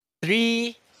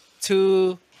Three,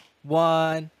 two,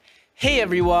 one. Hey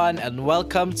everyone, and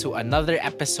welcome to another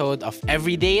episode of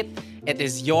Every Date. It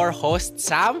is your host,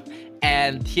 Sam,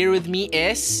 and here with me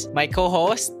is my co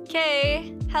host.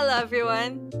 Okay, hello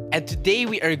everyone. And today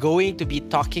we are going to be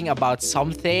talking about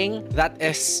something that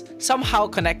is somehow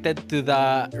connected to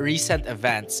the recent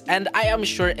events. And I am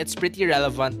sure it's pretty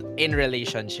relevant in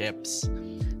relationships.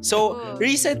 So Ooh.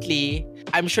 recently,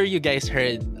 I'm sure you guys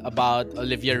heard about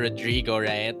Olivia Rodrigo,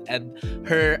 right? And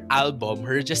her album,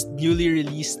 her just newly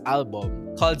released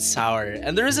album called Sour.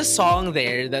 And there is a song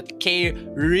there that Kay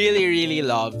really, really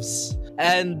loves.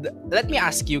 And let me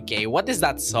ask you, Kay, what is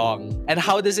that song? And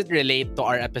how does it relate to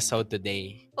our episode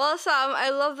today? Well, Sam, I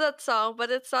love that song,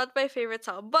 but it's not my favorite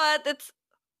song. But it's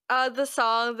the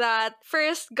song that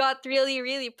first got really,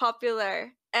 really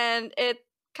popular, and it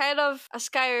kind of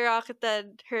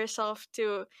skyrocketed herself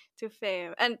to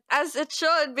fame, and as it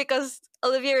should, because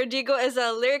Olivia Rodrigo is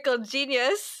a lyrical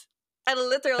genius and a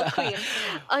literal queen.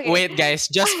 Okay. Wait, guys,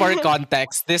 just for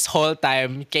context, this whole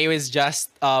time, Kay was just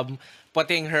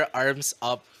putting her arms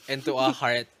up into a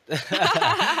heart.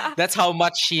 That's how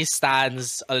much she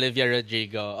stands Olivia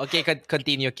Rodrigo. Okay,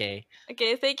 continue, Kay.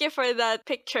 Okay, thank you for that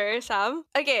picture, Sam.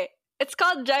 Okay, it's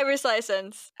called Driver's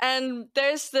License. And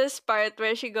there's this part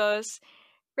where she goes,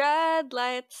 red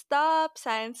light, stop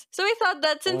signs. So we thought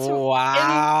that since in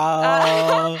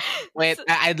Wow. Wait, s-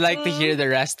 I'd like to hear mm, the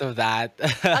rest of that.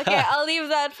 okay, I'll leave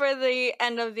that for the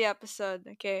end of the episode.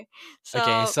 Okay,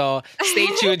 Okay, so so stay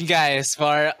tuned, guys,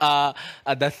 for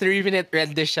the 3 minute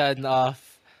rendition of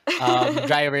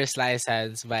Driver's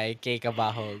License by Kay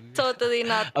Cabahog. totally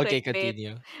not Okay, clickbait.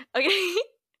 continue. Okay.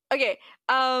 Okay.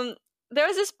 There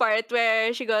was this part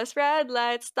where she goes red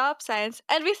light, stop signs,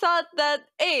 and we thought that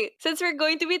hey, since we're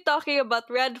going to be talking about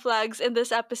red flags in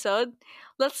this episode,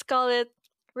 let's call it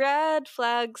red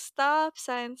flag stop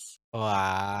signs.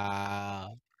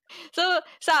 Wow. So,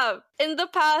 Sam, in the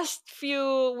past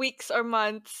few weeks or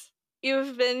months,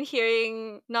 you've been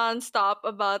hearing nonstop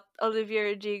about Olivia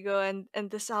Rodrigo and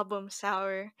this album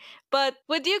Sour. But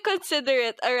would you consider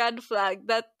it a red flag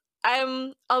that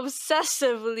I'm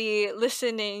obsessively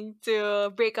listening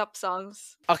to breakup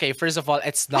songs? Okay, first of all,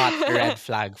 it's not a red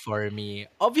flag for me.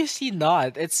 Obviously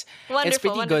not. It's Wonderful,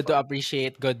 pretty good to wonderful.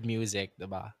 appreciate good music,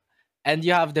 diba? And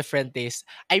you have different tastes.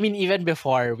 I mean, even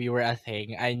before we were a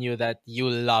thing, I knew that you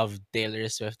loved Taylor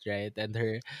Swift, right? And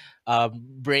her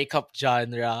breakup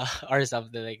genre or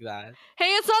something like that. Hey,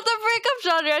 it's not a breakup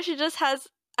genre. She just has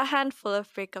a handful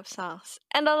of breakup songs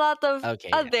and a lot of Okay,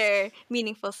 yes. other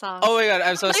meaningful Oh songs. my god,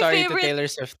 I'm so My sorry to favorite. Taylor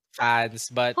Swift fans,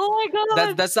 but Oh my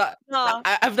god. that's not. No.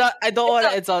 I'm not. I don't It's want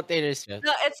not, to insult Taylor Swift.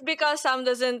 no, it's because Sam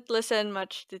doesn't listen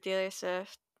much to Taylor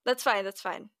Swift. That's fine, that's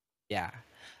fine. Yeah.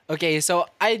 Okay, so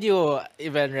I knew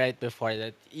even right before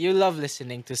that you love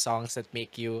listening to songs that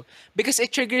make you because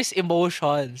it triggers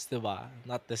emotions, diba?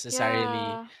 Not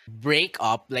necessarily Yeah.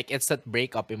 breakup, like it's not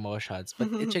breakup emotions,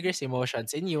 but it triggers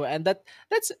emotions in you, and that's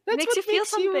Makes what you feel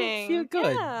makes you feel something.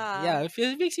 good. Yeah.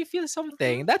 Yeah, makes you feel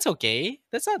something. Hmm. That's okay.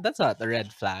 That's not a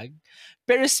red flag.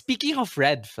 But speaking of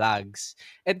red flags,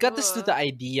 it got us to Ooh. the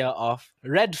idea of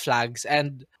red flags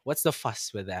and what's the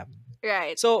fuss with them.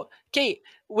 Right. So, Kate,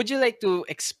 would you like to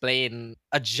explain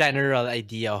a general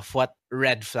idea of what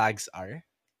red flags are?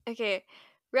 Okay.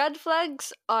 Red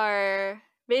flags are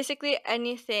basically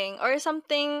anything or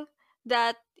something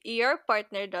that your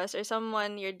partner does or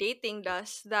someone you're dating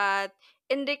does that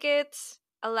indicates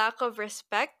a lack of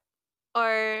respect,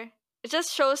 or it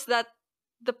just shows that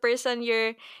the person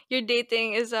you're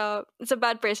dating is a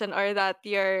bad person, or that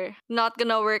you're not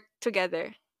gonna work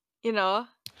together, you know.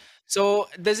 So,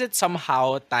 does it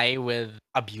somehow tie with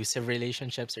abusive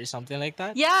relationships or something like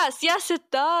that? Yes, it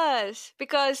does,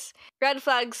 because red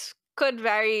flags could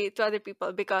vary to other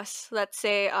people, because let's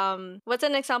say what's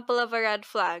an example of a red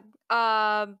flag?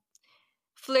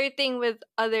 Flirting with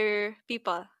other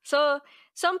people. So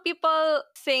some people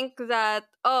think that,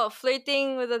 oh,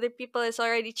 flirting with other people is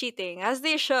already cheating, as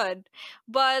they should.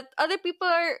 But other people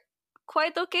are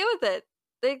quite okay with it.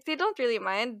 Like they don't really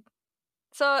mind.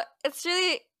 So it's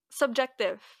really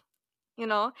subjective, you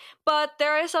know? But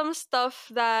there are some stuff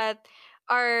that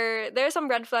there are some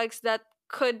red flags that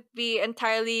could be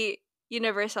entirely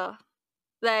universal.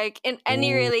 Like in any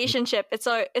Ooh. relationship, it's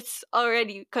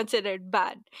already considered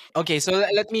bad. Okay, so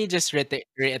let me just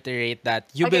reiterate that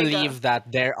you Okay, go. believe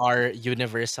that there are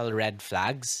universal red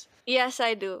flags. Yes,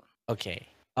 I do. Okay.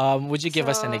 Would you give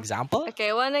us an So, example?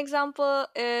 okay, one example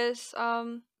is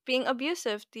being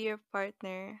abusive to your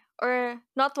partner or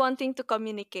not wanting to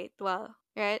communicate well,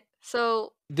 right?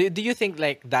 So, Do you think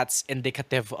like that's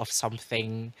indicative of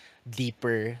something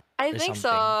deeper I or think something?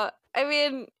 so. I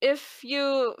mean, if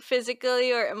you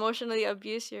physically or emotionally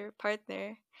abuse your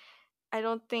partner, I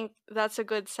don't think that's a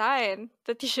good sign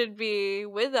that you should be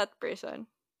with that person,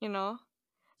 you know?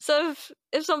 So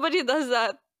if somebody does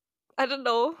that, I don't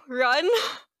know, run.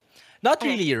 Not Okay.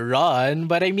 really run,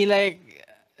 but I mean like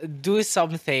do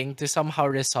something to somehow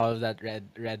resolve that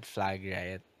red flag,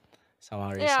 right?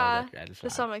 Somehow resolve Yeah, that red to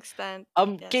flag. some extent.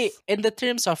 Okay, Yes. in the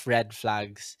terms of red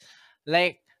flags,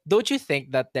 like don't you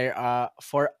think that there are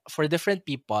for different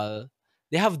people,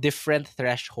 they have different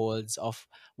thresholds of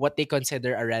what they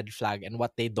consider a red flag and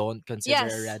what they don't consider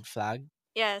a Yes. red flag?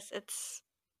 Yes, it's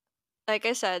like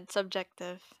I said,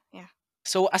 subjective. Yeah.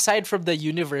 So aside from the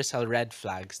universal red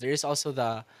flags, there is also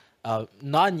the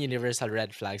non-universal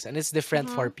red flags, and it's different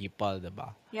for Mhm. people,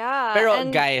 diba? Yeah, Pero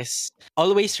and guys,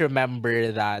 always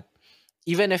remember that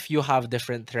even if you have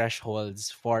different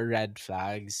thresholds for red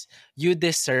flags, you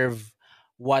deserve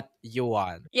what you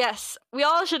want. yes, we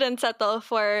all shouldn't settle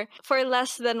for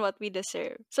less than what we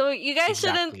deserve. So you guys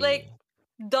shouldn't like Exactly.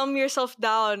 dumb yourself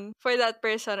down for that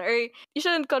person, or you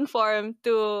shouldn't conform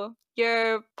to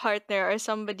your partner or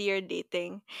somebody you're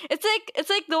dating. It's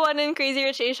like the one in Crazy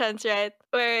Rich Asians, right?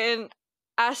 Wherein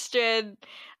Astrid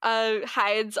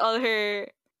hides all her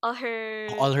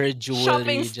All her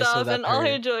shopping jewelry just so stuff that and all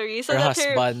her jewelry so her that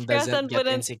her husband doesn't husband get wouldn't.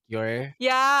 insecure.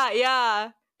 Yeah,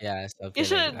 yeah. Yeah, You something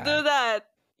like shouldn't do that. that.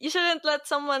 You shouldn't let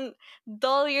someone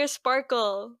dull your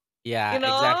sparkle. Yeah, You know?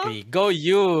 exactly. Go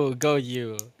you, go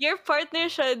you. Your partner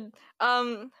should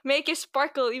make you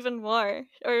sparkle even more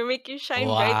or make you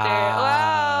shine brighter.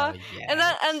 Wow, Wow. And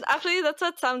yes. actually that's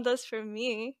what Sam does for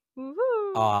me. Woo.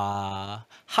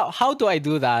 How do I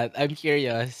do that? I'm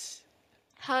curious.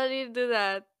 How do you do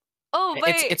that? Oh,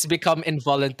 by It's become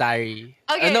involuntary.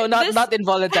 No, okay, this not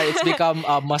involuntary. It's become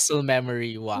a muscle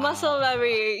memory. muscle Wow.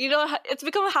 memory. You know, it's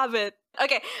become a habit.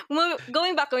 Okay,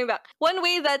 going back. One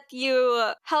way that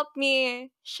you help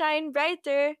me shine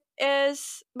brighter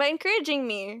is by encouraging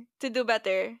me to do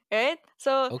better, right?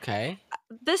 So Okay.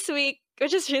 this week,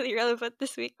 which is really relevant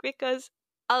this week because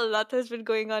a lot has been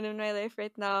going on in my life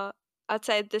right now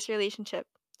outside this relationship.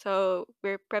 So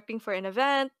we're prepping for an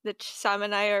event that Sam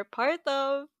and I are part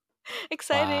of.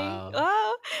 Exciting. Wow.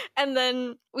 Wow. And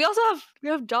then we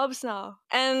have jobs now.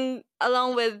 And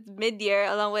along with mid-year,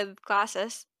 along with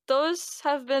classes, those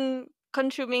have been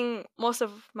consuming most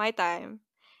of my time.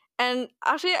 And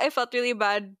actually I felt really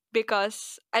bad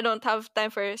because I don't have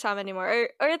time for Sam anymore.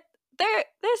 Or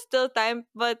there's still time,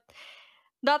 but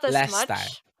not as Last time.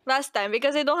 much last time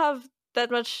because I don't have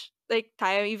that much like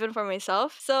time even for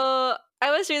myself. So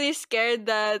I was really scared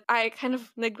that I kind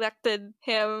of neglected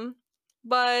him,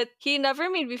 but he never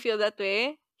made me feel that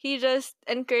way. He just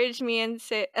encouraged me and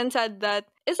said that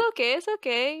it's okay, it's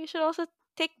okay. You should also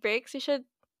take breaks. You should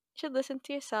listen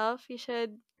to yourself. You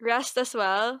should rest as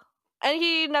well. And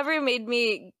he never made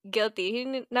me guilty.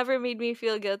 He never made me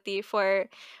feel guilty for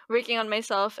working on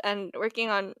myself and working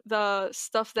on the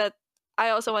stuff that I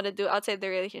also want to do outside the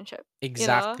relationship, you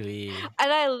know? Exactly.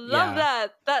 And I love Yeah.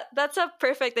 that. That's a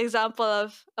perfect example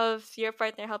of your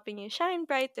partner helping you shine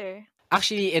brighter.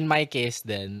 Actually, in my case,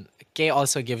 then, Kay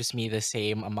also gives me the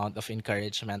same amount of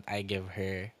encouragement I give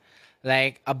her.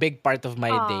 Like, a big part of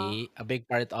my Aw. day, a big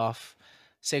part of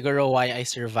siguro why I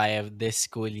survived this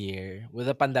school year with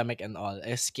the pandemic and all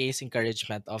is Kay's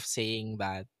encouragement of saying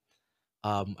that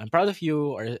I'm proud of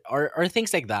you or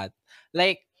things like that.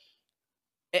 Like,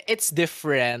 it's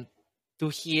different to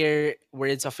hear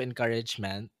words of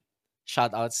encouragement.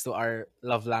 Shout outs to our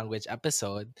love language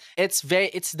episode. It's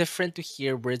different to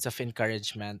hear words of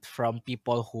encouragement from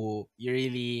people who you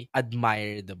really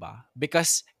admire, diba?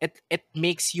 Because it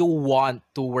makes you want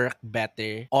to work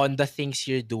better on the things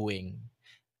you're doing.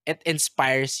 It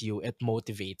inspires you, it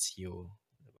motivates you.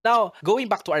 Now, going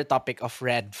back to our topic of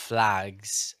red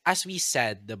flags, as we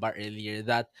said diba, earlier,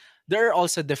 that there are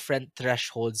also different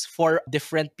thresholds for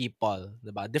different people.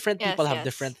 Diba? Different people Yes, have yes.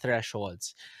 different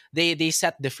thresholds. They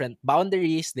set different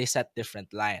boundaries, they set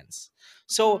different lines.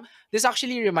 So Mm-hmm. this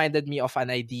actually reminded me of an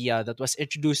idea that was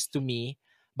introduced to me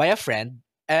by a friend.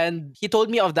 And he told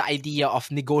me of the idea of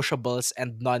negotiables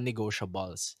and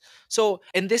non-negotiables. So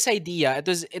in this idea,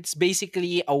 it's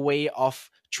basically a way of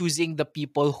choosing the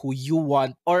people who you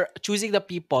want or choosing the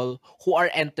people who are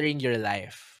entering your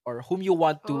life or whom you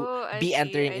want to Oh, I be see.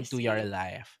 entering I into your see.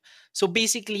 life. So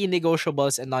basically,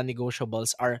 negotiables and non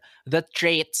negotiables are the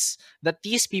traits that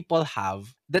these people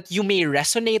have that you may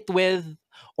resonate with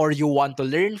or you want to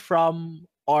learn from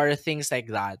or things like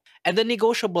that. And the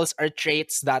negotiables are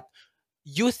traits that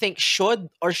you think should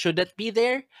or shouldn't be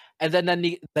there. And then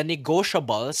the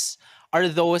negotiables are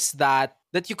those that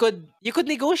that you could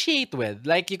negotiate with.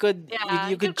 Like Yeah, you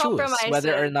you could could choose compromise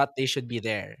whether or with. not they should be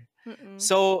there. Mm-mm.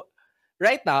 So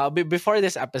right now, before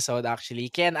this episode, actually,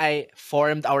 Ken and I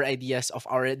formed our ideas of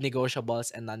our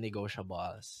negotiables and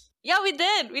non-negotiables. Yeah, we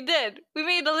did. We did. We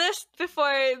made a list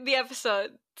before the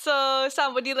episode. So,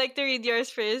 Sam, would you like to read yours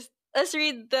first? Let's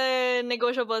read the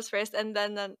negotiables first and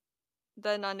then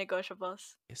the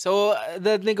non-negotiables. So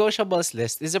the negotiables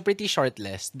list is a pretty short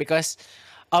list because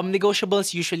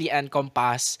negotiables usually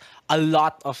encompass a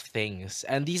lot of things,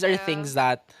 and these are Yeah. things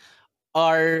that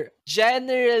are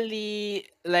generally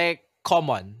like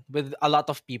common with a lot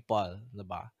of people,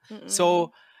 diba? Mm-mm.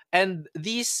 So and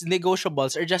these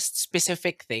negotiables are just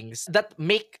specific things that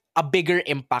make a bigger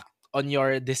impact on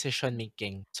your decision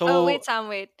making. Oh, wait, So Sam,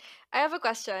 wait. I have a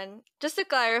question. Just to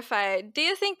clarify, do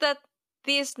you think that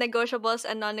these negotiables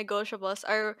and non-negotiables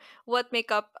are what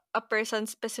make up a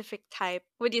person's specific type?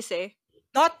 Would you say?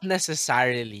 not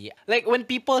necessarily. Like when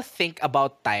people think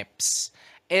about types,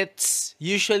 it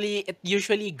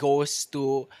usually goes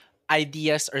to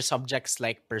ideas or subjects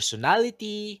like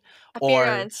personality or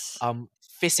Appearance.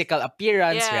 physical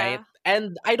appearance, right? Yeah.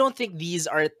 And I don't think these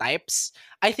are types.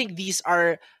 I think these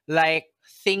are like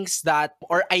things that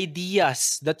or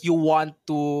ideas that you want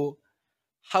to,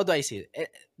 how do I say it?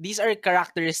 These are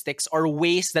characteristics or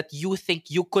ways that you think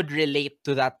you could relate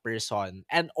to that person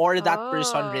and or that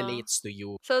person Oh. relates to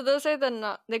you. So those are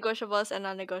the negotiables and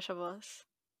non-negotiables.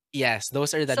 Yes,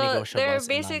 those are the So they're negotiables and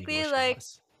basically like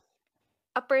non-negotiables.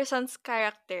 a person's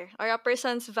character or a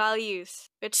person's values,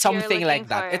 which you're Something looking like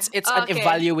that. for. It's Oh, an okay.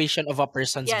 evaluation of a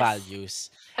person's Yes. values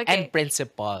and Okay.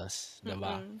 principles,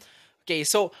 diba? Mm-mm. Okay,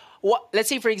 so let's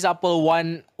say for example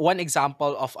one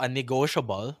example of a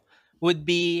negotiable would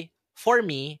be for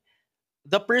me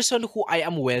the person who I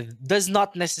am with does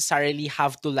not necessarily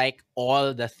have to like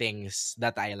all the things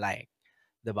that I like,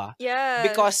 diba?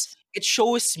 Because Yes. it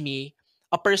shows me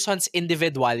a person's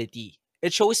individuality.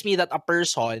 It shows me that a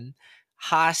person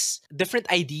has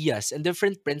different ideas and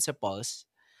different principles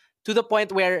to the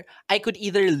point where I could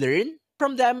either learn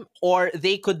from them or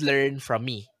they could learn from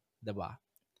me, diba?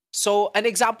 So an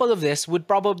example of this would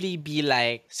probably be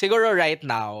like siguro right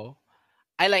now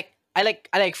I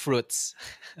like fruits.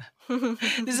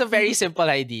 This is a very simple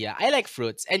idea. I like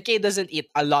fruits, and Kay doesn't eat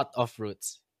a lot of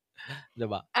fruits,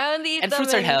 diba? I only eat And them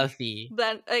fruits are in healthy.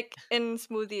 blend, like in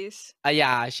smoothies.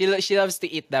 Yeah, she loves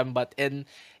to eat them, but in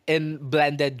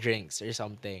blended drinks or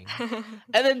something.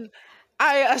 And then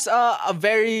I, as a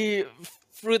very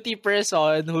fruity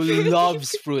person who Fruity.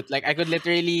 loves fruit, like I could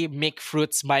literally make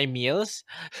fruits my meals.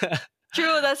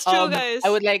 True, that's true, I guys.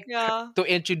 would like Yeah. to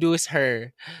introduce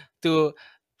her to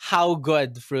how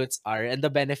good fruits are and the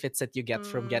benefits that you get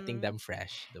from getting Mm. them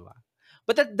fresh, diba?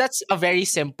 But that's a very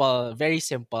simple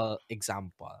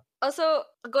example. Also,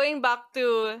 going back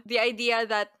to the idea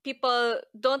that people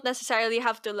don't necessarily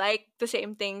have to like the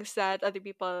same things that other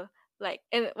people like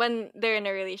when they're in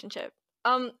a relationship.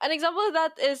 An example of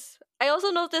that is I also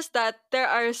noticed that there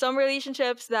are some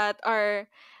relationships that are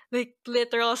like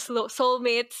literal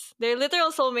soulmates. They're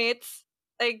literal soulmates.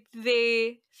 Like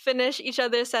they finish each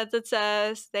other's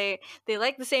sentences. They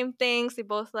like the same things. They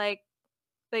both like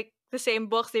the same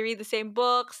books, they read the same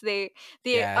books, they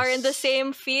are in the Yes.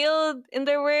 same field in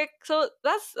their work. So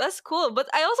that's cool. But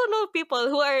I also know people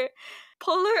who are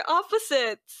polar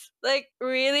opposites. Like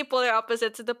really polar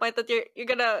opposites to the point that you're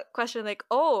gonna question like,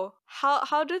 oh,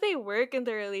 how do they work in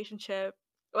their relationship?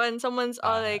 When someone's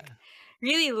all Uh, like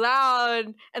really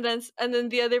loud and then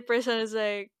the other person is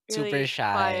like super really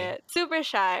shy. quiet, super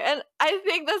shy. And I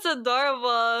think that's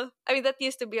adorable. I mean that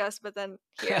used to be us, but then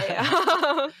here I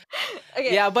am.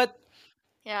 Okay. Yeah, but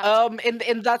Yeah.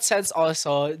 in that sense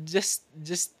also, just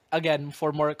again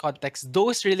for more context,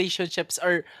 those relationships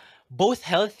are both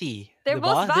healthy, They're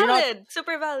both diba? They're not valid.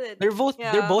 Super valid. they're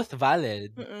Yeah. both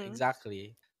valid. Mm-mm.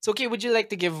 Exactly. So okay, would you like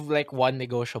to give like one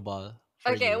negotiable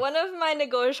for Okay, you? one of my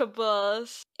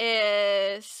negotiables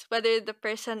is whether the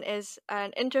person is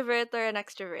an introvert or an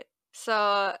extrovert.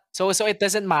 So So it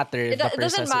doesn't matter if the it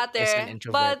person doesn't is an matter,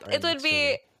 introvert but or it an would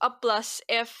be extrovert. a plus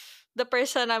if the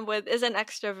person I'm with is an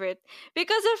extrovert.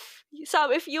 Because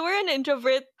if you were an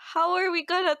introvert, how are we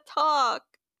gonna talk?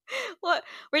 What?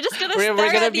 We're just gonna We're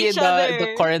stare gonna at be each in the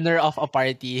other. corner of a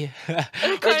party.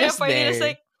 And the We're corner just party is there.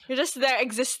 like you're just there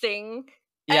existing.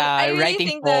 And Yeah, I really writing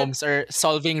think that poems or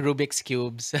solving Rubik's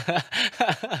cubes.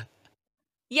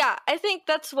 yeah, I think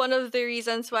that's one of the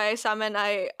reasons why Sam and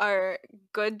I are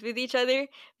good with each other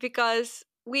because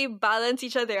we balance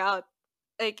each other out.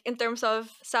 Like in terms of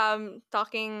Sam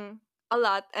talking a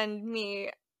lot and me,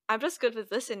 I'm just good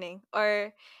with listening.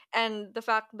 Or and the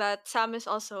fact that Sam is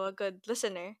also a good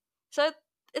listener. So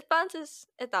it balances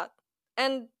it out.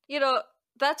 And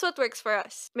that's what works for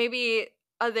us. Maybe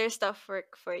other stuff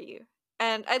work for you.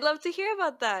 And I'd love to hear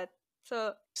about that.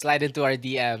 So Slide into our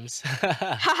DMs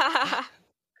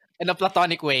in a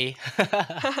platonic way.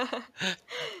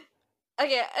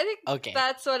 okay, I think Okay.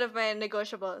 that's one of my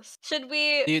negotiables. Should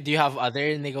we? Do you have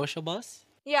other negotiables?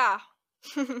 Yeah,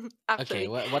 Okay, actually.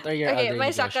 what are your Okay, other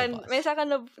my second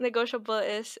negotiables? negotiable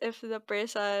is if the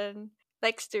person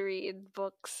likes to read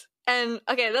books. And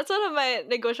okay, that's one of my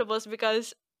negotiables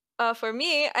because for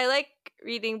me, I like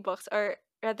reading books, or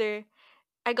rather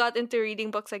I got into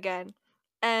reading books again.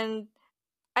 And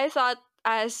I thought,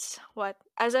 as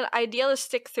an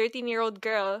idealistic 13-year-old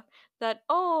girl, that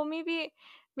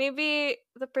maybe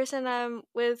the person I'm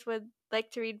with would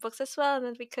like to read books as well, and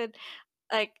then we could,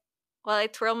 like, while I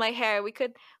twirl my hair, we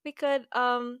could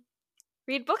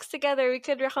read books together. We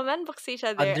could recommend books to each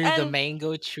other. Under the And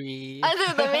mango tree.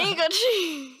 under the mango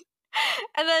tree.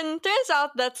 And then turns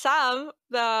out that Sam,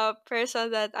 the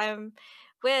person that I'm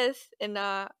with in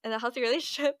a healthy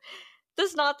relationship,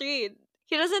 does not read.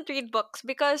 He doesn't read books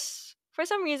because for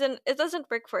some reason it doesn't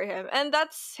work for him. And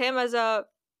that's him as a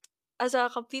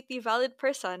completely valid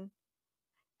person.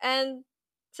 And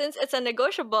since it's a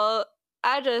negotiable,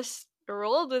 I just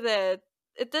rolled with it.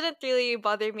 It didn't really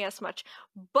bother me as much.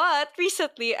 But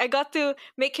recently I got to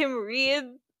make him read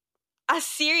a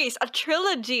series, a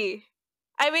trilogy.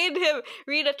 I made him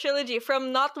read a trilogy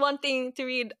from not wanting to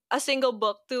read a single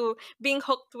book to being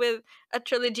hooked with a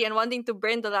trilogy and wanting to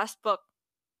burn the last book.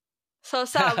 So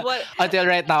Sam, what? Until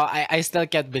right now, I still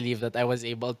can't believe that I was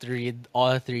able to read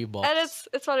all three And books.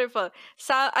 it's wonderful.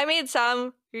 I made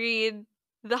Sam read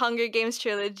the Hunger Games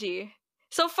trilogy.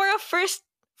 So for a first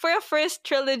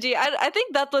trilogy, I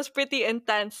think that was pretty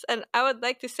intense, and I would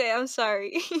like to say I'm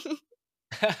sorry.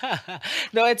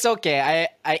 No, it's okay.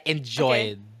 I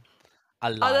Okay. enjoyed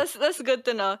a Oh, lot. that's good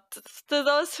to know. To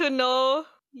those who know,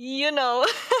 you know.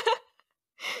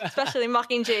 Especially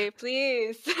Mockingjay,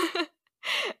 please.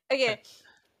 Okay,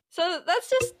 so that's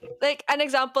just like an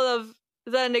example of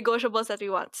the negotiables that we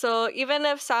want. So even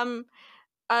if Sam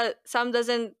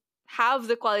doesn't have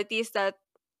the qualities that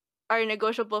are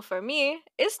negotiable for me,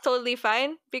 it's totally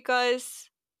fine because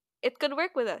it could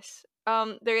work with us.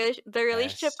 The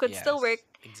relationship Yes, could still work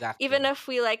yes, even exactly. if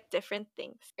we like different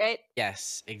things, right?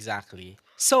 Yes, exactly.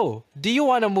 So, do you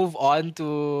want to move on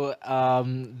to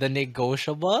the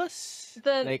negotiables?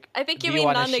 Then Like, I think do you you mean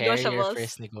want to share your non-negotiables.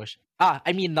 first negotiable? Ah,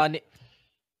 I mean non.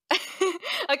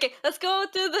 Okay, let's go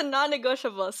to the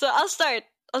non-negotiables. So I'll start.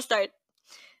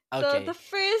 So the Okay.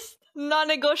 first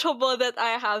non-negotiable that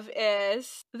I have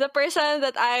is the person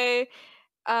that I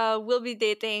will be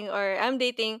dating or am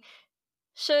dating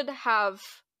should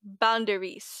have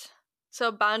boundaries.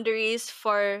 So boundaries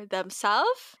for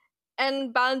themselves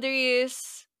and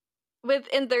boundaries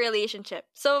within the relationship.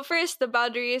 So first, the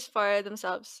boundaries for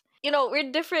themselves.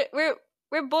 We're different.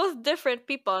 We're both different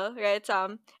people, right,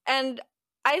 Sam? And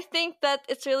I think that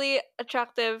it's really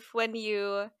attractive when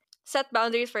you set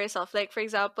boundaries for yourself. Like, for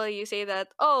example, you say that,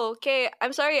 oh, okay,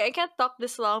 I'm sorry, I can't talk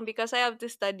this long because I have to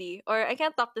study, or I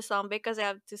can't talk this long because I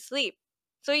have to sleep.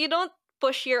 So you don't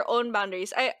push your own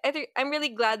boundaries. I think I'm really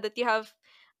glad that you have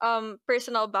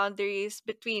personal boundaries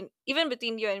between you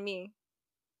and me,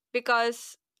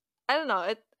 because I don't know.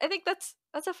 I think that's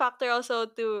a factor also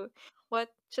to, what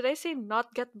should I say,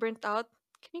 not get burnt out.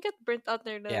 Can you get burnt out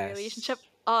in a relationship? Yes.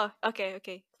 Oh,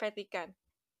 okay. Partly can.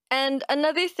 And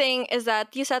another thing is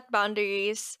that you set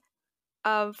boundaries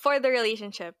for the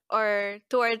relationship or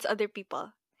towards other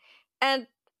people. And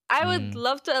I would Mm,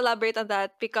 love to elaborate on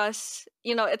that because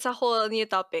it's a whole new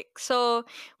topic. So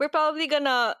we're probably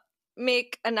gonna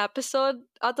make an episode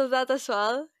out of that as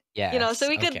well. So yes.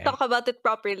 we could Okay. talk about it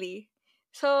properly.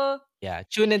 So Yeah.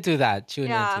 Tune into that.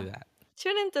 Tune into yeah, that.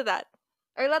 tune into that.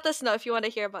 Or let us know if you want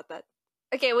to hear about that.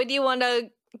 Okay, would you want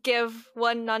to give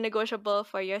one non negotiable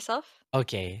for yourself?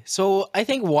 Okay. So I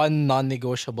think one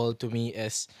non-negotiable to me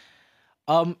is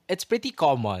it's pretty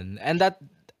common, and that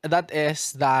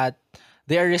is that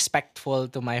they are respectful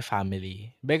to my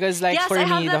family, because like Yes, for I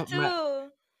have me that the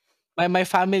too. my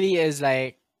family is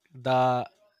the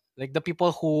the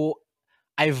people who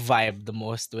I vibe the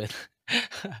most with.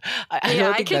 I Yeah,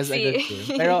 don't I think could that's a good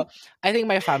term. Pero see. I think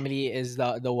my family is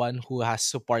the one who has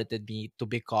supported me to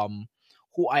become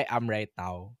who I am right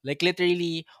now. Like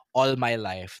literally all my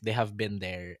life they have been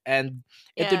there. And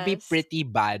it would be Yes. pretty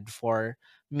bad for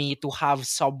me to have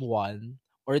someone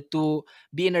or to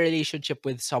be in a relationship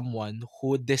with someone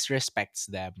who disrespects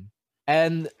them.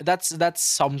 And that's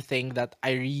something that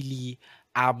I really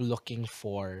am looking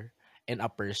for in a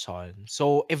person.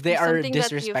 So if they are Something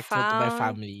that you disrespectful to my found.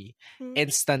 family, Hmm?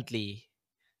 instantly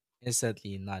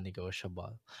Instantly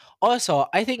non-negotiable. Also,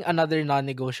 I think another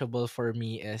non-negotiable for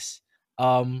me is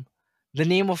um the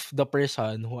name of the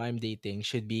person who I'm dating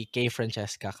should be Kay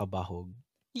Francesca Cabahog.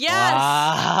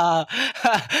 Yes! Wow.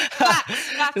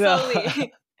 Facts! Facts No.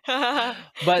 only.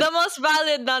 But The most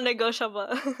valid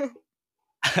non-negotiable.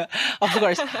 of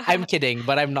course, I'm kidding,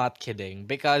 but I'm not kidding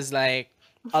because like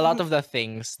a lot of the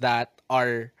things that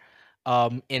are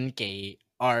in K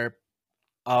are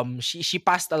she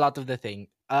passed a lot of the thing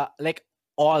like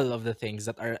all of the things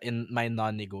that are in my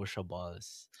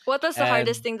non-negotiables. What was the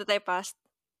hardest And thing that I passed?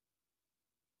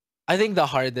 I think the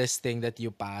hardest thing that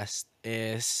you passed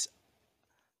is,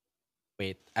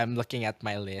 wait, I'm looking at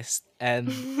my list,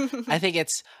 and I think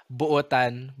it's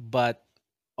buotan but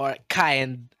or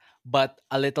kind but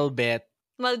a little bit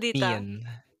Maldita. mean.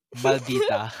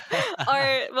 Maldita.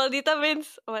 Or maldita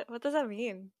means what does that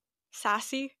mean?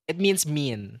 Sassy? It means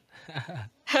mean.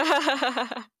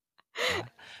 Yeah.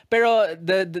 Pero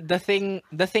the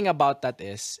thing about that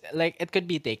is like it could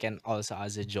be taken also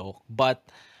as a joke, but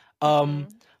um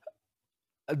Mm-mm.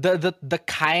 the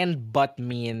kind but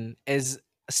mean is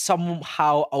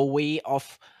somehow a way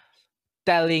of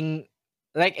telling,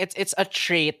 like it's a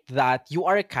trait that you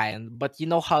are kind but you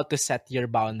know how to set your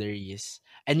boundaries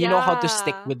and you know how to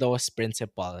stick Yeah. with those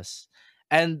principles.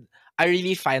 And I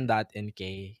really find that in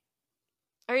K.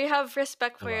 Or you have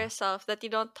respect for Diba? yourself that you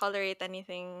don't tolerate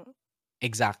anything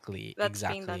Exactly, that's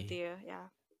being done to exactly. you. Yeah.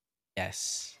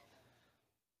 Yes.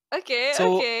 Okay, So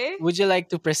okay. would you like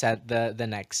to present the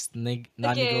next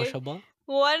Okay. non-negotiable?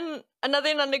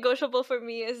 Another non-negotiable for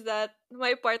me is that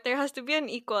my partner has to be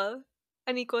unequal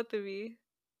to me.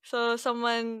 So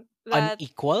someone that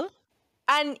Unequal?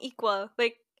 unequal,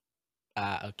 like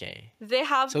Ah, okay. they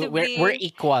have So to we're be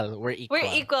equal. We're we're equal.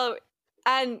 equal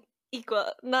and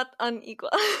equal, not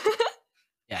unequal.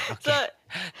 Yeah, okay. So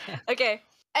okay,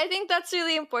 I think that's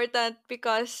really important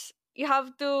because you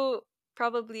have to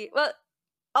probably well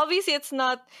obviously it's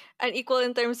not an equal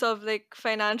in terms of like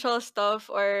financial stuff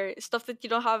or stuff that you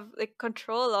don't have like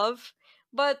control of,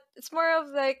 but it's more of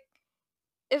like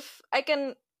if I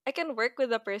can work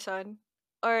with a person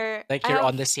or Like I you're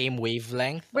on have the same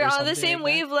wavelength we're or on the something same like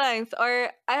that? wavelength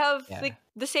or I have Yeah. like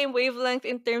the same wavelength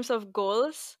in terms of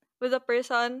goals with a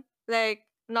person, like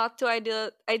not too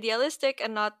idealistic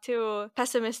and not too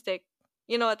pessimistic.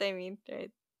 You know what I mean,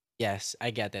 right? Yes,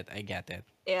 I get it. I get it.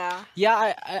 Yeah.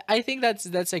 Yeah, I think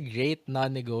that's a great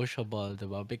non-negotiable,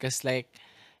 diba? Because like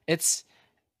it's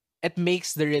it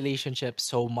makes the relationship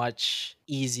so much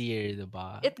easier,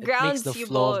 diba? It It makes the grounds you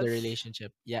flow of the both.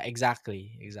 relationship. Yeah,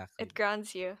 exactly. It Exactly.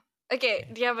 grounds you. Okay,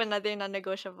 Okay. do you have another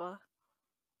non-negotiable?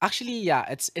 Actually, yeah,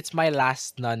 it's my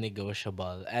last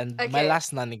non-negotiable. And my Okay.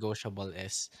 last non-negotiable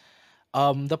is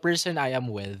the person I am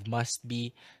with must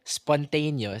be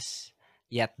spontaneous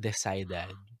yet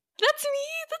decided. That's me.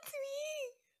 That's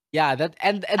me. Yeah,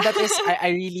 and that is I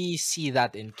really see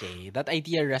that in Kay. That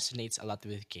idea resonates a lot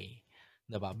with Kay.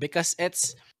 Diba? Because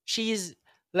she's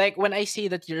like when I say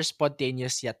that you're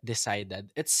spontaneous yet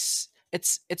decided, it's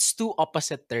two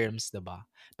opposite terms, diba?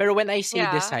 Pero when I say Yeah.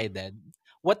 decided,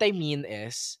 what I mean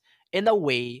is in a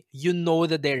way you know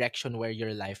the direction where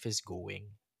your life is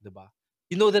going, diba?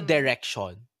 You know the Mm-mm.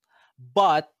 direction,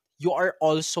 but you are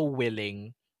also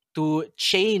willing to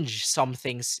change some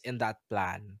things in that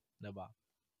plan, diba?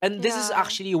 And this is Yeah.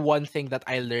 actually one thing that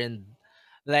I learned,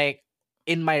 like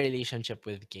in my relationship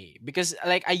with Kay, because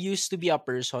like I used to be a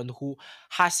person who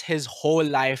has his whole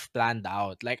life planned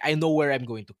out. Like I know where I'm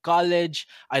going to college,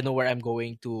 I know where I'm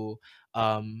going to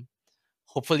um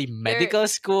hopefully Your medical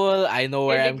school, I know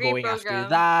your where I'm degree going after program.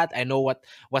 that, I know what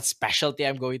specialty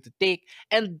I'm going to take.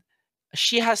 And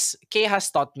Kay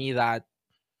has taught me that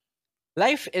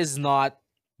life is not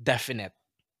definite,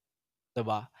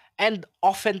 diba? And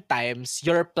oftentimes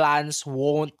your plans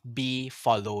won't be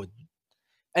followed.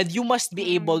 And you must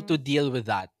be able to Mm. deal with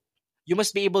that. You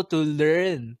must be able to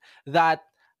learn that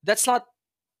that's not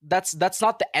that's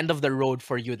not the end of the road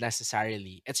for you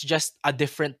necessarily. It's just a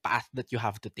different path that you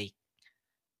have to take.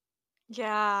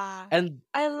 Yeah. And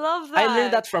I love I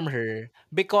learned that. that from her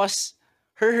because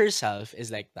her herself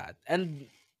is like that. And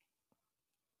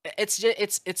it's just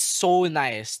it's so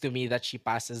nice to me that she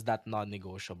passes that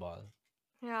non-negotiable.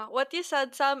 Yeah. What you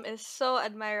said, Sam, is so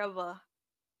admirable.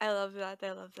 I love that.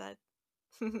 I love that.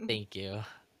 Thank you.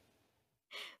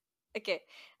 Okay.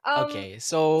 Um Okay,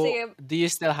 so so yeah, do you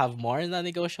still have more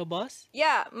non-negotiables?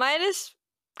 yeah, mine is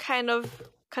kind of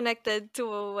connected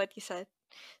to what you said.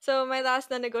 So my last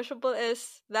non-negotiable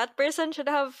is that person should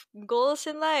have goals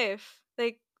in life.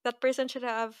 Like that person should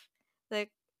have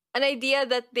like an idea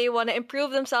that they want to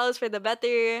improve themselves for the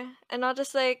better and not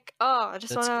just like, oh, I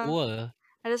just want That's to cool.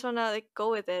 I just wanna like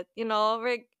go with it. You know,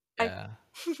 like I, Yeah.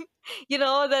 you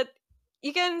know that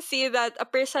you can see that a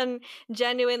person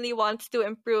genuinely wants to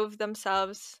improve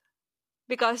themselves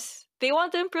because they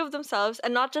want to improve themselves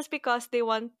and not just because they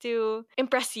want to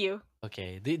impress you.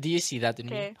 Okay. Do you see that in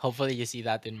me? Okay. Hopefully you see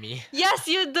that in me. Yes,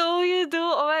 you do. You do.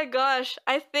 Oh my gosh.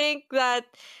 I think that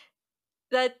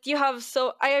you have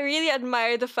so I really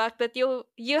admire the fact that you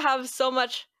have so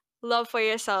much love for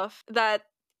yourself that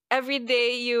every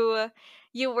day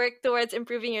you work towards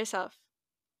improving yourself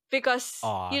because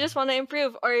Aw. you just want to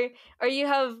improve, or you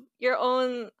have your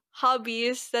own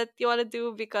hobbies that you want to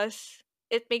do because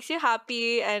it makes you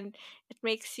happy and it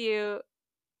makes you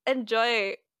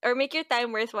enjoy or make your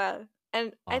time worthwhile.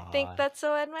 And I think Aw. that's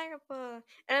so admirable.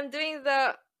 And I'm doing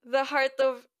the heart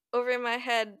of over my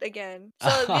head again.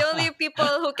 So the only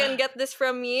people who can get this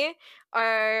from me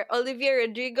are Olivia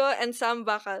Rodrigo and Sam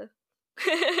Bakal.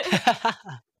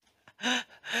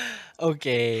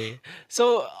 Okay.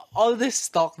 So all this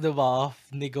talked about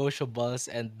negotiables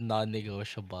and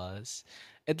non-negotiables.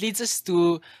 It leads us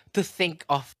to think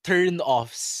of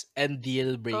turn-offs and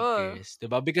deal Oh, breakers,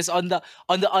 diba? Because on the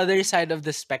other side of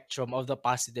the spectrum of the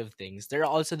positive things, there are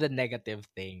also the negative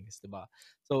things, diba?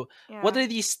 So what yeah. are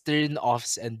these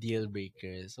turn-offs and deal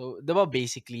breakers? So diba,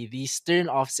 basically these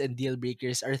turn-offs and deal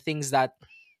breakers are things that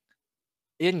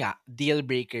yun nga, deal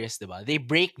breakers, 'di ba? They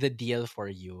break the deal for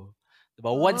you. 'Di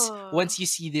ba? Once Oh, you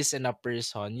see this in a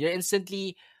person, you're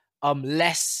instantly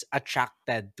less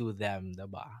attracted to them, 'di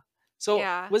ba? So,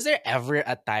 yeah. was there ever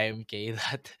a time, Kay,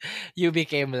 that you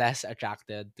became less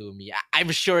attracted to me? I'm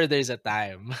sure there's a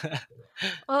time.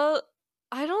 Well,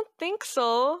 I don't think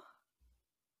so.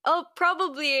 Oh,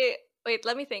 probably. Wait,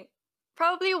 let me think.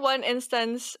 Probably one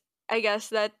instance, I guess,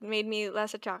 that made me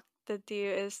less attracted to you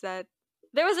is that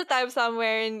there was a time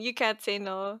somewhere and you can't say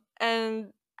no.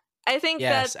 And I think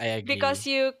that Yes, I because agree.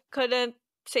 you couldn't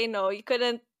say no, you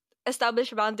couldn't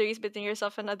establish boundaries between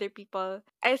yourself and other people.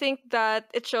 I think that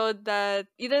it showed that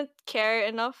you didn't care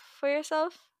enough for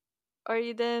yourself, or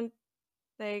you didn't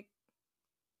like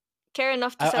care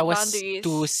enough to I set was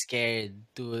too boundaries. scared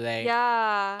to like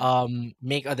Yeah.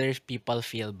 make other people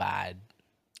feel bad.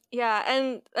 Yeah,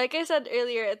 and like I said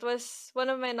earlier, it was one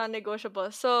of my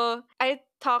non-negotiables. So I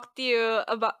talked you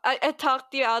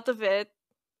out of it.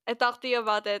 I talked to you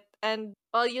about it, and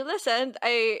while you listened,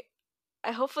 I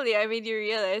hopefully I made you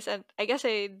realize, and I guess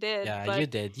I did. Yeah, you But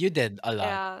did. You did a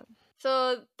lot. yeah,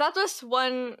 so that was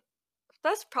one.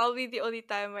 That's probably the only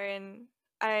time wherein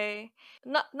I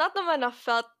not naman I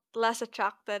felt less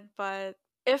attracted, but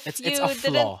if It's a you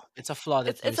didn't, flaw. It's a flaw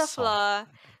that you it's a saw. flaw.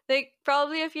 Like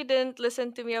probably if you didn't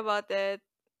listen to me about it,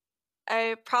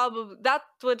 I probably that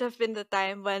would have been the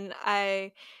time when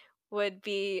I would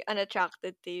be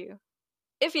unattracted to you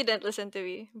if you didn't listen to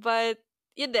me. But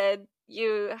you did.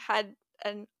 You had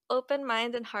an open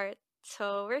mind and heart.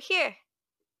 So we're here.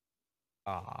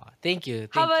 Aw, thank you,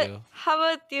 thank you. How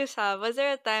about you, Sam? Was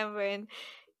there a time when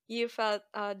you felt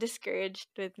discouraged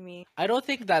with me? I don't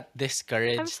think that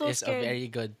I'm discouraged so is a scared. very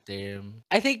good term.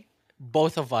 I think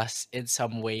both of us in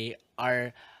some way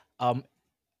are um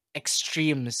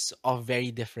extremes of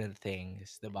very different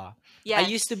things, diba? I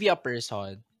used to Yes. be a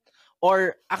person,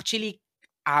 or actually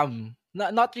am,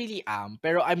 not really am,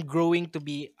 pero I'm growing to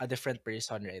be a different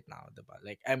person right now, diba?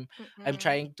 Like I'm Mm-mm.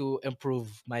 trying to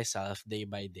improve myself day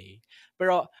by day.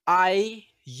 Pero I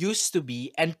used to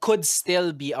be and could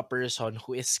still be a person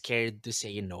who is scared to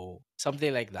say no,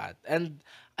 something like that. And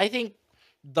I think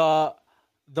the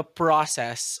the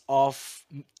process of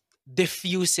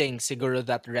diffusing siguro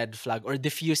that red flag or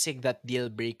diffusing that deal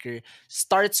breaker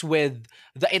starts with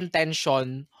the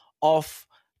intention of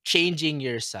changing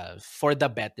yourself for the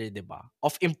better, 'di ba?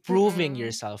 Of improving Mm-mm.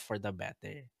 yourself for the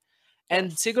better.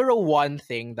 And Yes. siguro one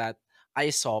thing that I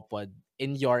saw pod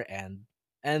in your end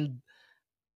and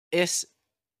is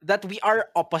that we are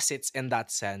opposites in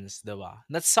that sense, 'di ba?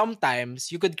 That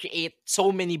sometimes you could create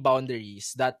so many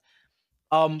boundaries that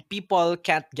people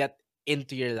can't get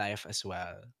into your life as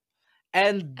well.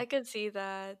 I And could see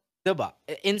that. 'di ba?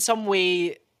 In some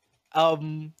way,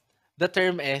 um, the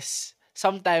term is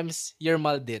sometimes you're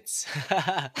maldits.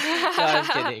 No, I'm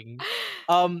kidding.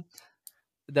 Um,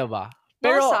 'di ba?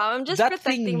 No, Sam, Pero I'm just that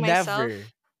protecting thing never,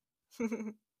 myself.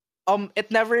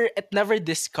 it never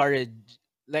discouraged,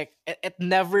 like it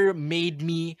never made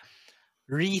me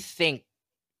rethink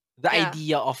the Yeah.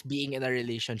 idea of being in a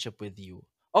relationship with you.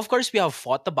 Of course, we have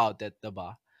thought about it, 'di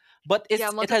ba? But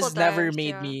Yeah, it multiple has never times.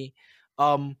 made Yeah. me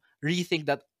rethink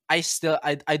that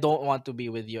I don't want to be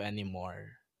with you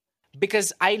anymore.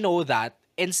 Because I know that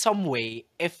in some way,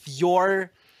 if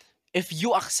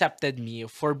you accepted me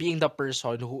for being the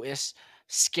person who is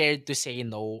scared to say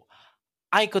no,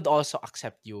 I could also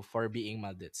accept you for being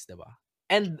maldits, diba?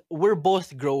 And we're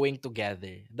both growing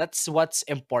together. That's what's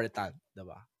important,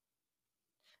 diba?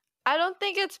 I don't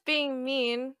think it's being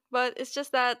mean, but it's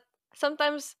just that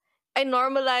sometimes I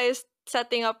normalize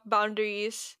setting up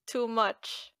boundaries too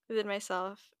much within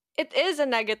myself. It is a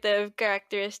negative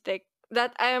characteristic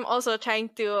that I am also trying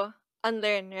to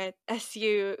unlearn, right? As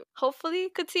you hopefully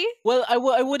could see. Well, I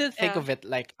wouldn't think Yeah. of it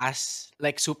like as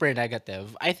like super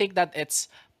negative. I think that it's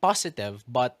positive,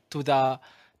 but to the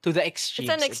It's an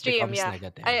extremes it extreme, becomes yeah.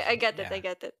 negative. I get it, I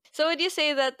Yeah. get it. So would you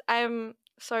say that I'm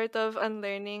sort of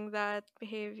unlearning that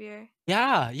behavior?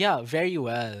 Yeah, yeah, very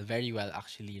well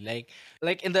actually.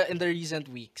 Like in the recent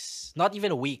weeks, not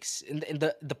even weeks, in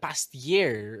the past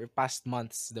year, past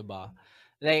months, diba?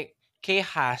 Like Kay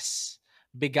has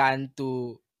began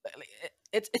to like,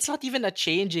 it's not even a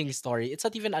changing story. It's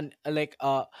not even an like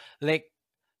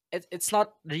it's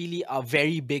not really a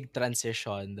very big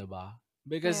transition, diba?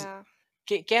 Because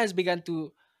Yeah. Kay has begun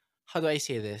to, how do I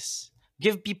say this?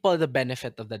 Give people the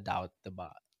benefit of the doubt,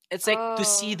 diba? It's like to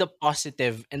see Oh. the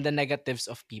positive and the negatives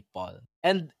of people.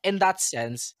 And in that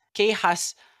sense, Kay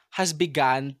has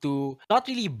begun to not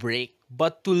really break,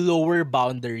 but to lower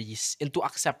boundaries into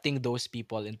accepting those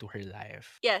people into her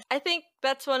life. Yes, I think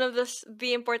that's one of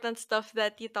the important stuff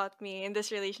that you taught me in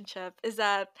this relationship is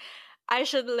that I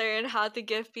should learn how to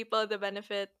give people the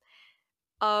benefit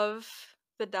of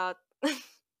the doubt.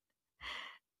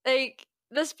 Like,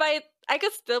 despite I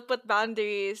could still put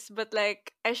boundaries, but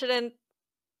like I shouldn't,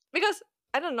 because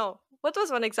I don't know. What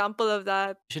was one example of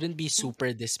that? Shouldn't be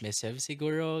super dismissive,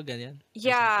 siguro, ganyan,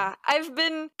 or something. Yeah, I've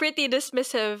been pretty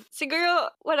dismissive. Siguro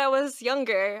when I was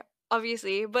younger,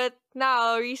 obviously, but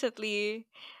now recently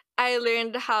I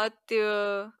learned how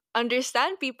to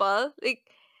understand people. Like,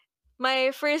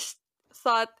 my first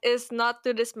thought is not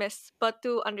to dismiss, but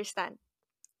to understand,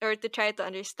 or to try to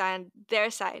understand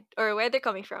their side or where they're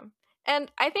coming from.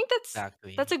 And I think that's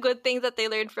Exactly. a good thing that they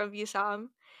learned from you,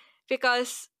 Sam,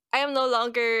 because I am no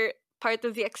longer part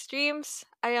of the extremes.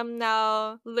 I am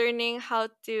now learning how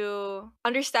to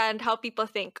understand how people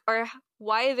think or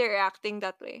why they're acting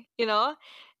that way, you know?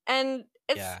 And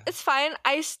Yeah. it's fine.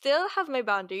 I still have my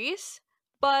boundaries,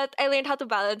 but I learned how to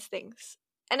balance things.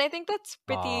 And I think that's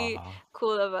pretty Ah.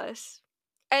 cool of us.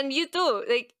 And you too.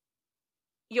 Like,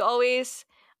 you always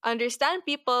understand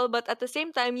people, but at the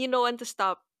same time you know when to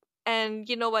stop, and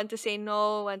you know when to say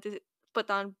no, when to put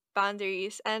on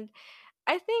boundaries. And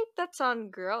I think that's on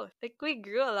growth. Like, we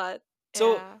grew a lot.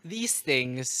 So Yeah. these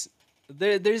things,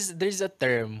 there's a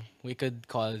term we could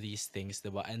call these things,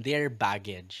 diba? And they're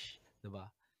baggage, diba?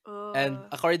 And Oh,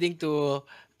 according to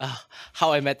uh,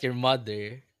 How I Met Your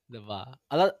Mother, diba?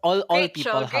 All great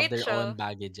show, people have great their own show.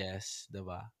 baggages,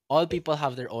 diba? All people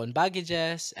have their own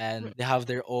baggages and they have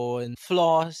their own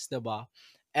flaws, diba?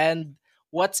 And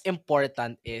what's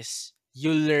important is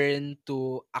you learn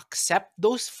to accept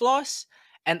those flaws,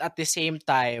 and at the same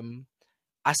time,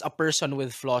 as a person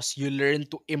with flaws, you learn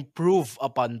to improve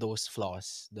upon those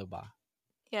flaws, diba?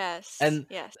 Yes, And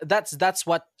yes, that's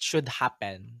what should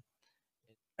happen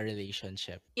in a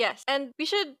relationship. yes. And we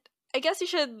should, I guess you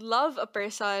should love a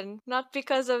person not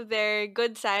because of their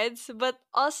good sides, but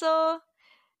also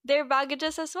their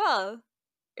baggages as well,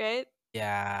 right?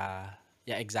 Yeah.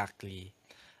 Yeah, exactly.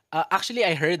 Actually,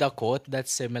 I heard a quote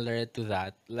that's similar to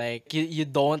that. Like, you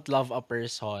don't love a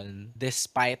person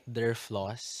despite their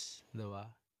flaws, diba?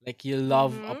 Like, you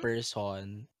love a Mm-hmm.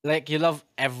 person. Like, you love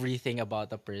everything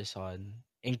about a person,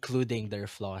 including their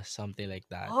flaws, something like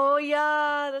that. Oh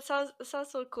yeah, that sounds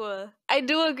so cool. I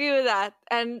do agree with that,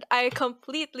 and I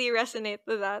completely resonate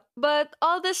with that. But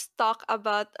all this talk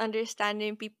about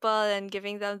understanding people and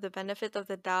giving them the benefit of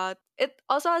the doubt, it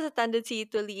also has a tendency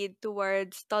to lead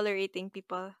towards tolerating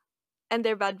people and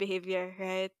their bad behavior,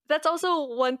 right? That's also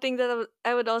one thing that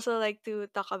I would also like to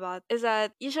talk about, is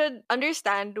that you should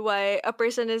understand why a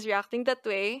person is reacting that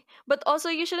way, but also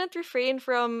you shouldn't refrain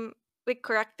from like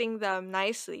correcting them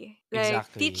nicely, like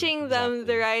Exactly. teaching them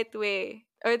the Exactly. right way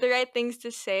or the right things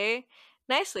to say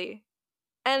nicely.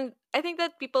 And I think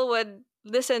that people would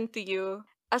listen to you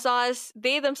as long as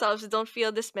they themselves don't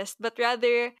feel dismissed, but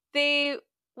rather they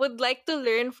would like to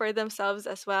learn for themselves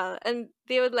as well. And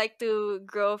they would like to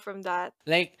grow from that.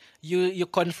 Like, you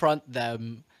confront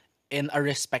them in a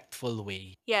respectful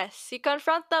way. Yes, you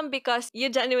confront them because you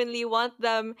genuinely want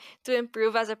them to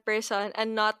improve as a person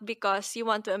and not because you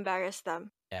want to embarrass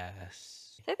them.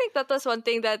 Yes. I think that was one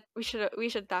thing that we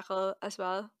should tackle as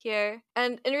well here.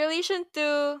 And in relation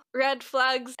to red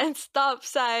flags and stop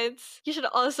signs, you should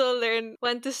also learn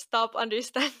when to stop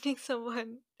understanding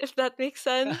someone, if that makes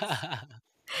sense.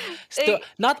 Still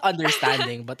Like, not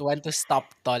understanding, but when to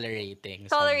stop tolerating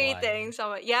tolerating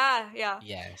someone. someone. Yeah, yeah.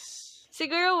 Yes.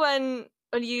 Siguro when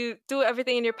you do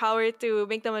everything in your power to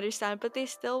make them understand, but they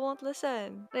still won't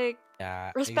listen. Like,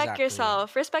 Yeah, respect exactly.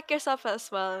 yourself. Respect yourself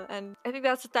as well. And I think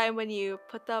that's the time when you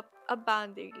put up a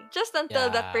boundary. Just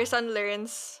until that Yeah. person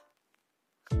learns.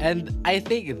 And I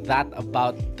think that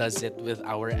about does it with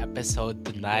our episode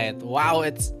tonight. Wow,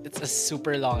 it's a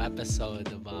super long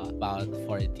episode, about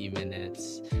 40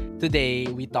 minutes. Today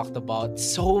we talked about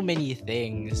so many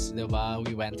things, diba?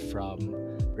 We went from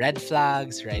red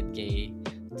flags, right, Kay,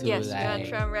 to Yes, we went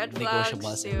like from red flags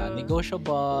negotiables and to, and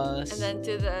non-negotiables. then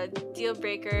to the deal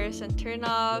breakers and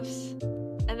turnoffs.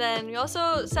 And then we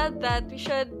also said that we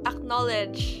should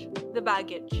acknowledge the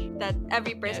baggage that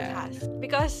every person Yeah, has.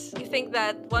 Because you think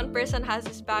that one person has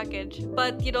this baggage,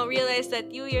 but you don't realize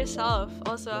that you yourself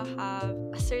also have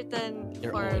a certain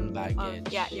your own form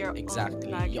of, yeah, baggage. your own Exactly.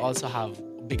 You also baggage.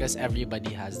 have, because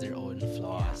everybody has their own Yeah.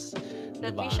 flaws,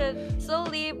 That we diba? should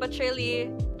slowly but surely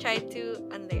try to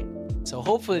unlearn. So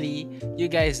hopefully you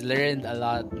guys learned a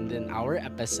lot in our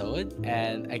episode.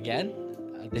 And again,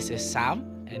 this is Sam,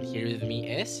 and here with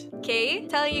me is. Okay,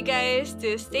 telling you guys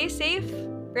to stay safe,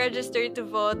 register to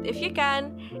vote if you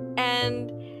can,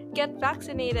 and get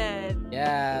vaccinated.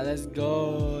 Yeah, let's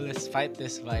go. Let's fight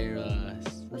this virus.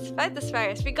 Let's fight this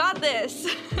virus. We got this.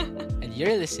 And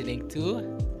you're listening to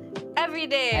Every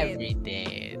day. Every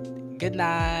Day. Good Good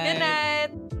night.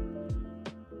 night.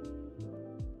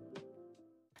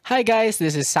 Hi guys,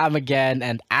 this is Sam again,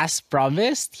 and as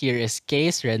promised, here is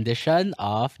Kay's rendition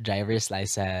of Driver's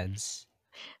License.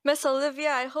 Miss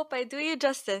Olivia, I hope I do you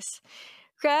justice.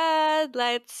 Red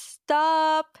light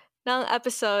stop ng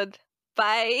episode.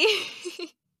 Bye.